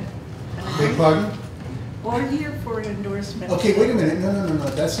endorsement. Beg pardon? Or here for an endorsement. Okay, wait a minute. No.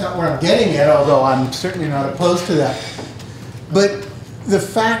 That's not where I'm getting at, although I'm certainly not opposed to that. But the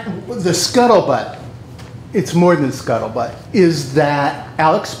scuttlebutt, it's more than scuttlebutt, is that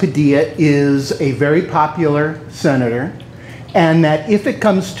Alex Padilla is a very popular senator, and that if it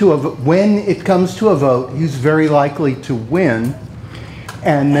comes to when it comes to a vote, he's very likely to win.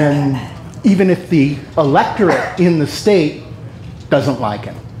 And then even if the electorate in the state doesn't like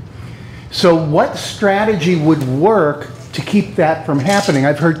him. So what strategy would work to keep that from happening?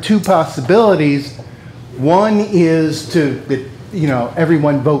 I've heard two possibilities. One is to,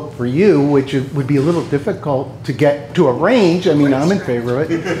 everyone vote for you, which would be a little difficult to get to arrange. I mean, I'm in favor of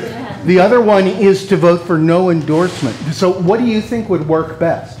it. The other one is to vote for no endorsement. So what do you think would work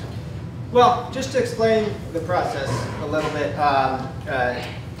best? Well, just to explain the process a little bit,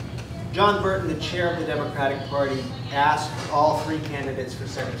 John Burton, the chair of the Democratic Party, asked all three candidates for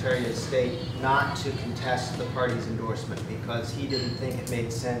Secretary of State not to contest the party's endorsement because he didn't think it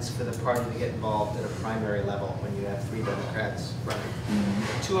made sense for the party to get involved at a primary level when you have three Democrats running.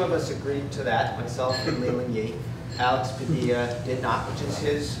 Two of us agreed to that, myself and Leland Yee. Alex Padilla did not, which is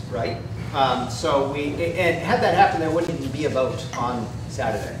his right. And had that happen, there wouldn't even be a vote on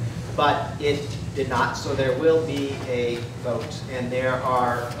Saturday. But it did not, so there will be a vote. And there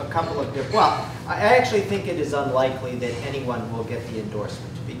are a couple of different, well, I actually think it is unlikely that anyone will get the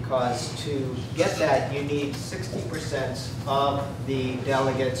endorsement because to get that, you need 60% of the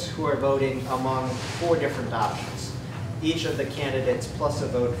delegates who are voting among 4 different options. Each of the candidates plus a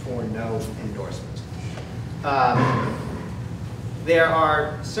vote for no endorsement. There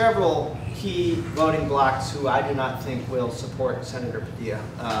are several key voting blocs who I do not think will support Senator Padilla,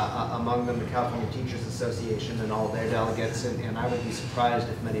 among them the California Teachers Association and all their delegates, and I would be surprised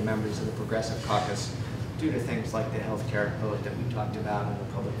if many members of the Progressive Caucus, due to things like the health care vote that we talked about and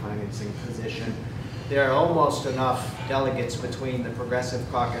the public financing position. There are almost enough delegates between the Progressive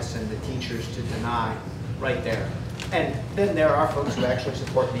Caucus and the teachers to deny right there. And then there are folks who actually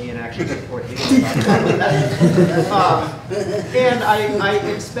support me and actually support you. And I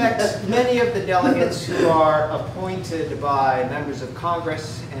expect many of the delegates who are appointed by members of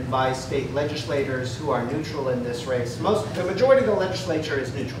Congress and by state legislators who are neutral in this race. The majority of the legislature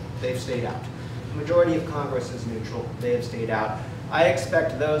is neutral. They've stayed out. The majority of Congress is neutral. They have stayed out. I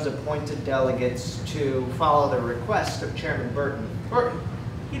expect those appointed delegates to follow the request of Chairman Burton. Burton,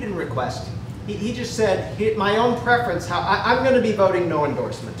 he didn't request. He just said, my own preference, I'm going to be voting no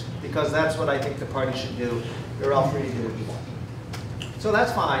endorsement because that's what I think the party should do. You're all free to do what you want. So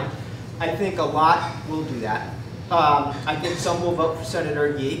that's fine. I think a lot will do that. I think some will vote for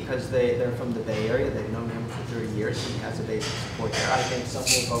Senator Yee because they're from the Bay Area. They've known him for 30 years. He has a base of support there. I think some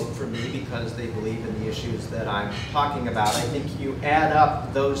will vote for me because they believe in the issues that I'm talking about. I think you add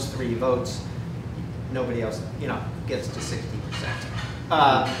up those 3 votes, nobody else, gets to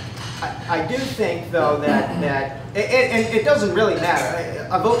 60%. I do think, though, that and it doesn't really matter.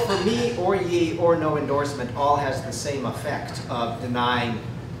 A vote for me or Yee or no endorsement all has the same effect of denying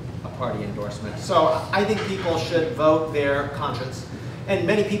a party endorsement. So I think people should vote their conscience. And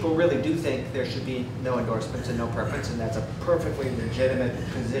many people really do think there should be no endorsements and no preference, and that's a perfectly legitimate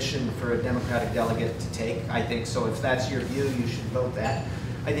position for a Democratic delegate to take. I think so. If that's your view, you should vote that.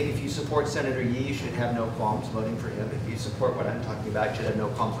 I think if you support Senator Yee, you should have no qualms voting for him. If you support what I'm talking about, you should have no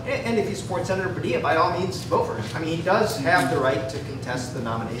qualms. And if you support Senator Padilla, by all means, vote for him. I mean, he does have the right to contest the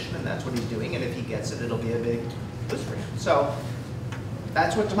nomination, and that's what he's doing. And if he gets it, it'll be a big boost for him. So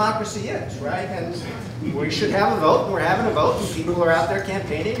that's what democracy is, right? And we should have a vote, and we're having a vote, and people are out there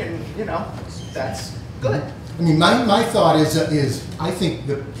campaigning, and, that's good. I mean, my thought is I think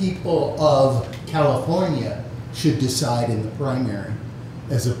the people of California should decide in the primary,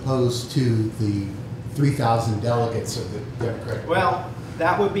 as opposed to the 3,000 delegates of the Democratic Party. Well,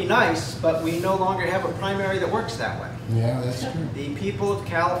 that would be nice, but we no longer have a primary that works that way. Yeah, that's true. The people of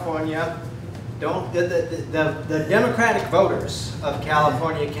California don't, the Democratic voters of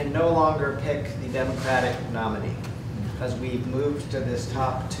California can no longer pick the Democratic nominee because we've moved to this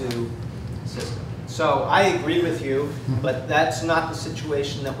top 2 system. So I agree with you, but that's not the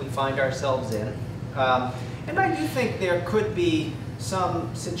situation that we find ourselves in. And I do think there could be some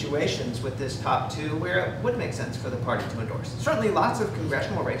situations with this top 2 where it would make sense for the party to endorse. Certainly lots of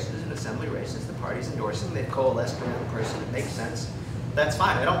congressional races and assembly races the party's endorsing. They've coalesced around a person that makes sense. That's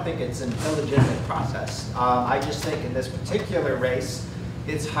fine. I don't think it's an illegitimate process. I just think in this particular race,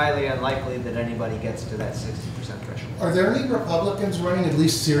 it's highly unlikely that anybody gets to that 60% threshold. Are there any Republicans running, at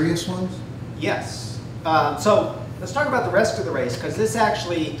least serious ones? Yes. So let's talk about the rest of the race, because this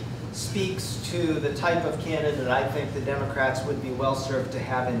actually speaks to the type of candidate I think the Democrats would be well served to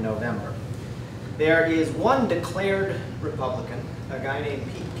have in November. There is one declared Republican, a guy named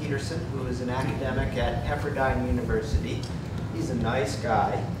Pete Peterson, who is an academic at Pepperdine University. He's a nice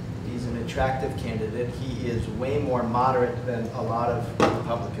guy. He's an attractive candidate. He is way more moderate than a lot of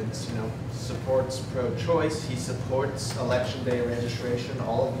Republicans. You know, supports pro-choice. He supports election day registration.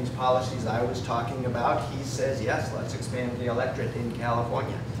 All of these policies I was talking about, he says, yes, let's expand the electorate in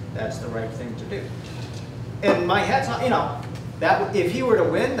California. That's the right thing to do. And my hat's on, you know, that if he were to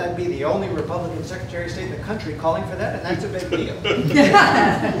win, that'd be the only Republican Secretary of State in the country calling for that, and that's a big deal.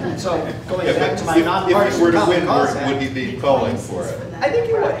 So going back to my nonpartisan if he were to win, cause would he be calling for it? I think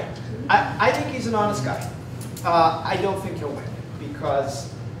he would. I think he's an honest guy. I don't think he'll win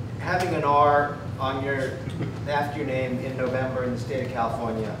because having an R on after your name in November in the state of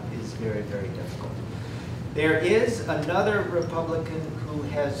California is very, very difficult. There is another Republican who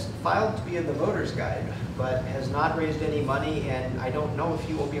has filed to be in the voter's guide, but has not raised any money, and I don't know if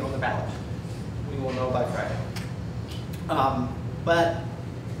he will be on the ballot. We will know by Friday. But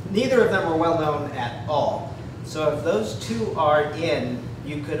neither of them are well known at all. So if those two are in,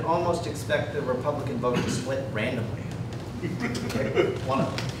 you could almost expect the Republican vote to split randomly. Okay, one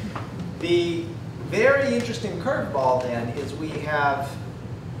of them. The very interesting curveball then is we have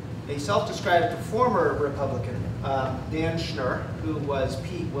a self-described former Republican, Dan Schnur, who was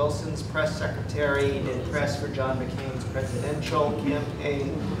Pete Wilson's press secretary, did press for John McCain's presidential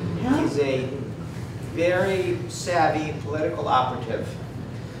campaign. He's a very savvy political operative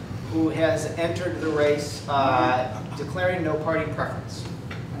who has entered the race declaring no party preference.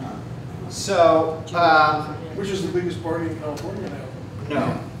 So, which is the biggest party in California now?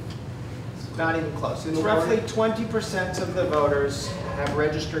 No, not even close. It's roughly 20% of the voters have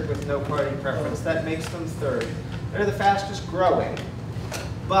registered with no party preference. That makes them third. They're the fastest growing,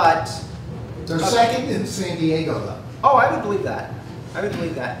 but They're second in San Diego, though. oh, I would believe that. I would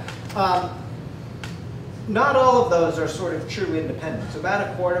believe that. Not all of those are sort of true independents. About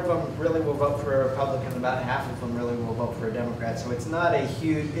a quarter of them really will vote for a Republican. About half of them really will vote for a Democrat. So it's not a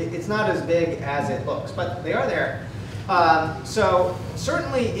huge. It's not as big as it looks, but they are there. So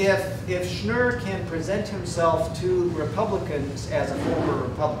certainly, if Schnur can present himself to Republicans as a former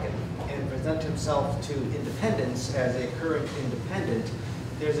Republican and present himself to independents as a current independent,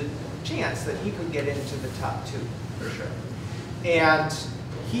 there's a chance that he could get into the top two for sure. And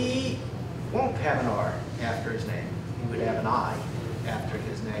he won't have an R after his name. He would have an I after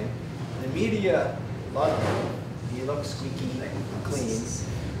his name. The media love him. He looks squeaky clean.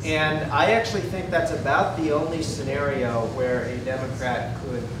 And I actually think that's about the only scenario where a Democrat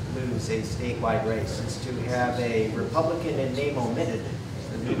could lose a statewide race, is to have a Republican in name omitted,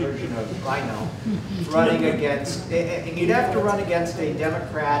 the new version of Rhino, running against, and you'd have to run against a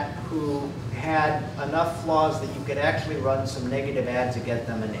Democrat who had enough flaws that you could actually run some negative ads against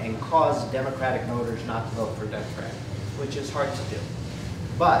them and cause Democratic voters not to vote for Democrat, which is hard to do.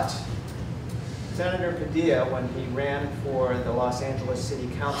 But Senator Padilla, when he ran for the Los Angeles City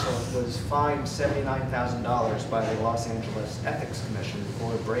Council, was fined $79,000 by the Los Angeles Ethics Commission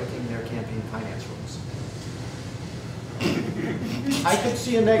for breaking their campaign finance rules. I could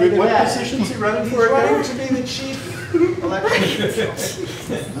see a negative What ad. position is he running He's for again? running to be the chief election official.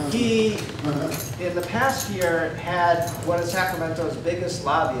 He, in the past year, had one of Sacramento's biggest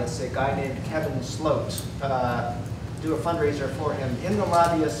lobbyists, a guy named Kevin Sloat, do a fundraiser for him in the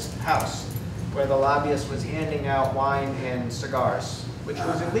lobbyist's house, where the lobbyist was handing out wine and cigars, which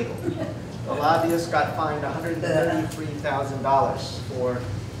was illegal. The lobbyist got fined $133,000 for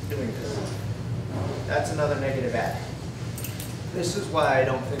doing this. That's another negative ad. This is why I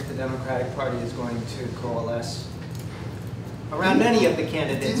don't think the Democratic Party is going to coalesce around any of the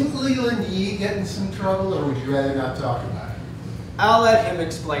candidates. Didn't Leland Yee get in some trouble, or would you rather not talk about it? I'll let him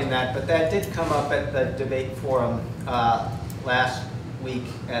explain that, but that did come up at the debate forum last week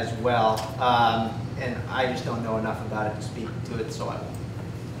as well, and I just don't know enough about it to speak to it, so I won't.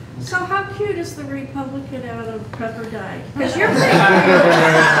 So how cute is the Republican out of Pepperdine? Because you're pretty cute.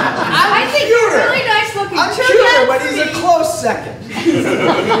 I think you're really nice looking. I'm Too cuter, young but for he's me. a close second.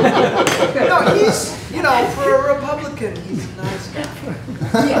 No, he's, you know, for a Republican, he's a nice guy.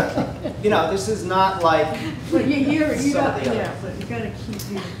 Yeah. You know, this is not like But you some got, of the yeah, others. but you gotta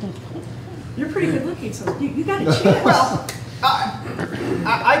keep you're pretty good looking, so you got a chance. Well,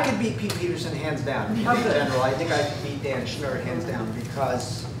 I could beat Pete Peterson hands down. In general, I think I could beat Dan Schnur hands down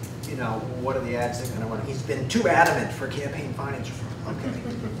because, you know, what are the ads they're going to run? He's been too adamant for campaign finance reform. Okay,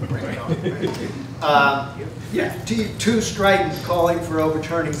 bring it on. Yeah, too strident calling for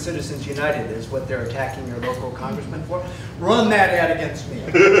overturning Citizens United is what they're attacking your local congressman for. Run that ad against me.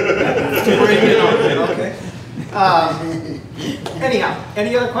 Bring it on. Okay. Anyhow,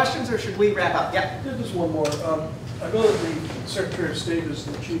 any other questions, or should we wrap up? Yeah. Just one more. I know that the Secretary of State is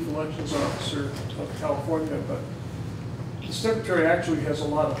the Chief Elections Officer of California, but the secretary actually has a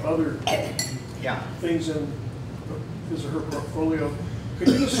lot of other Yeah. things in his or her portfolio. Could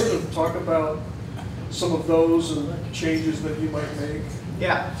you just sort of talk about some of those and changes that you might make?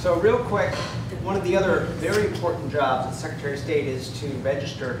 Yeah, so real quick, one of the other very important jobs of the Secretary of State is to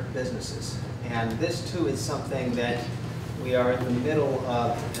register businesses. And this too is something that we are in the middle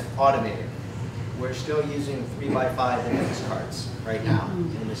of automating. We're still using 3x5 index cards right now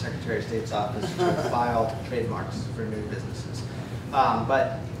in the Secretary of State's office to file trademarks for new businesses.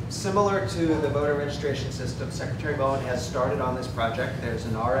 But similar to the voter registration system, Secretary Bowen has started on this project. There's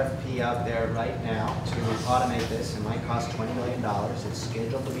an RFP out there right now to automate this. It might cost $20 million. It's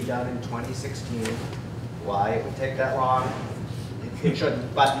scheduled to be done in 2016. Why it would take that long? It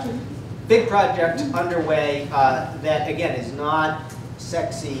shouldn't. But big project underway that, again, is not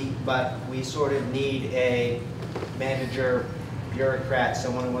sexy, but we sort of need a manager, bureaucrat,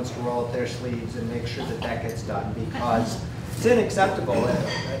 someone who wants to roll up their sleeves and make sure that that gets done, because it's unacceptable.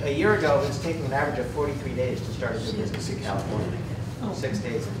 A year ago, it was taking an average of 43 days to start a new business in California, 6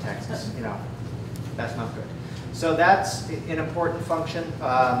 days in Texas. You know, that's not good. So that's an important function.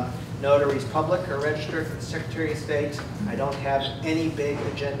 Notaries public are registered for the Secretary of State. I don't have any big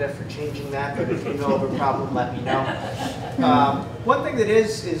agenda for changing that, but if you know of a problem, let me know. One thing that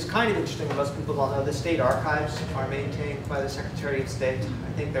is kind of interesting, and most people don't know, the state archives are maintained by the Secretary of State.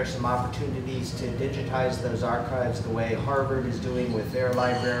 I think there's some opportunities to digitize those archives the way Harvard is doing with their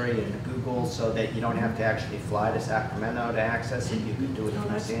library and Google, so that you don't have to actually fly to Sacramento to access it. You can do it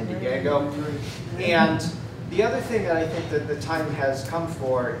from San Diego. And the other thing that I think that the time has come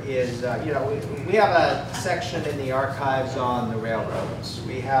for is, you know, we have a section in the archives on the railroads.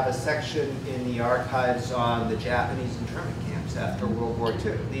 We have a section in the archives on the Japanese internment camps after World War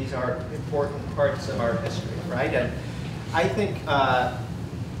II. These are important parts of our history, right? And I think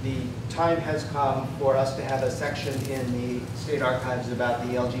the time has come for us to have a section in the state archives about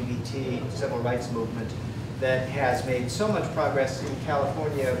the LGBT civil rights movement that has made so much progress in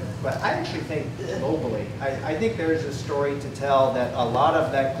California, but I actually think globally. I think there's a story to tell that a lot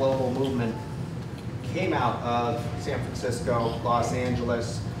of that global movement came out of San Francisco, Los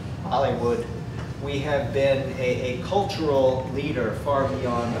Angeles, Hollywood. We have been a cultural leader far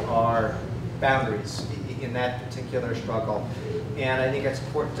beyond our boundaries in that particular struggle. And I think it's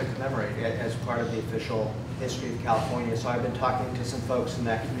important to commemorate it as part of the official history of California. So I've been talking to some folks in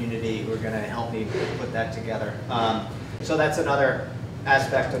that community who are going to help me put that together. So that's another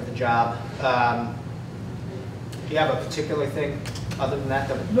aspect of the job. Do you have a particular thing other than that?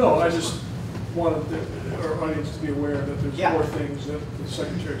 No, I just wanted our audience to be aware that there's Yeah. more things that the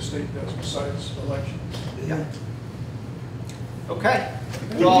Secretary of State does besides elections. Yeah. Okay.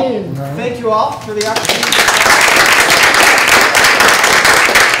 Well, thank you all for the opportunity.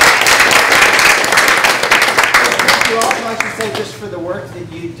 I'd like to say, just for the work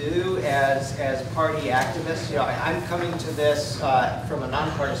that you do as party activists, you know, I'm coming to this from a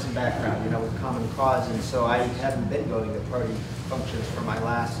nonpartisan background, you know, with Common Cause, and so I haven't been going to party functions for my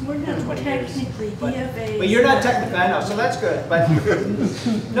last We're not 20 years. technically DFA. But you're not technically, I know, so that's good. But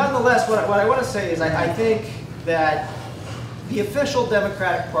nonetheless, what I want to say is I think that the official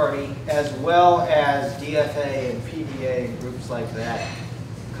Democratic Party, as well as DFA and PDA and groups like that,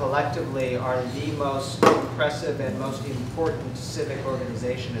 collectively are the most impressive and most important civic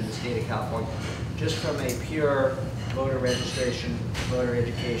organization in the state of California. Just from a pure voter registration, voter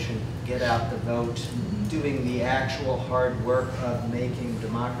education, get out the vote, doing the actual hard work of making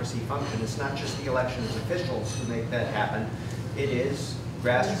democracy function. It's not just the elections officials who make that happen. It is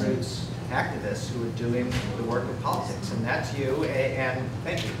grassroots activists who are doing the work of politics, and that's you, and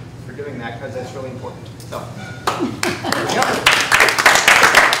thank you for doing that, because that's really important. So, there we go.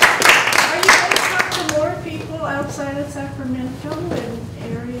 Are you going to talk to more people outside of Sacramento and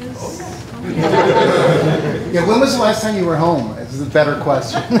areas? Oh, Yeah, when was the last time you were home? This is a better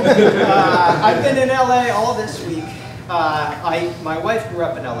question. I've been in LA all this week. My wife grew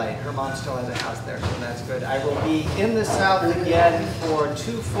up in LA. Her mom still has a house there, so that's good. I will be in the South again for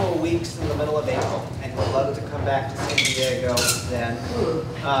 2 full weeks in the middle of April, and would love to come back to San Diego then.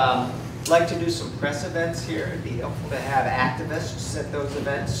 Like to do some press events here. It'd be helpful to have activists at those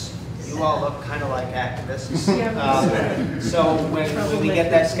events. You all look kind of like activists. So when we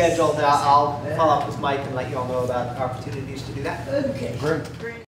get that scheduled, I'll follow up with Mike and let you all know about opportunities to do that. Okay. Great. Great.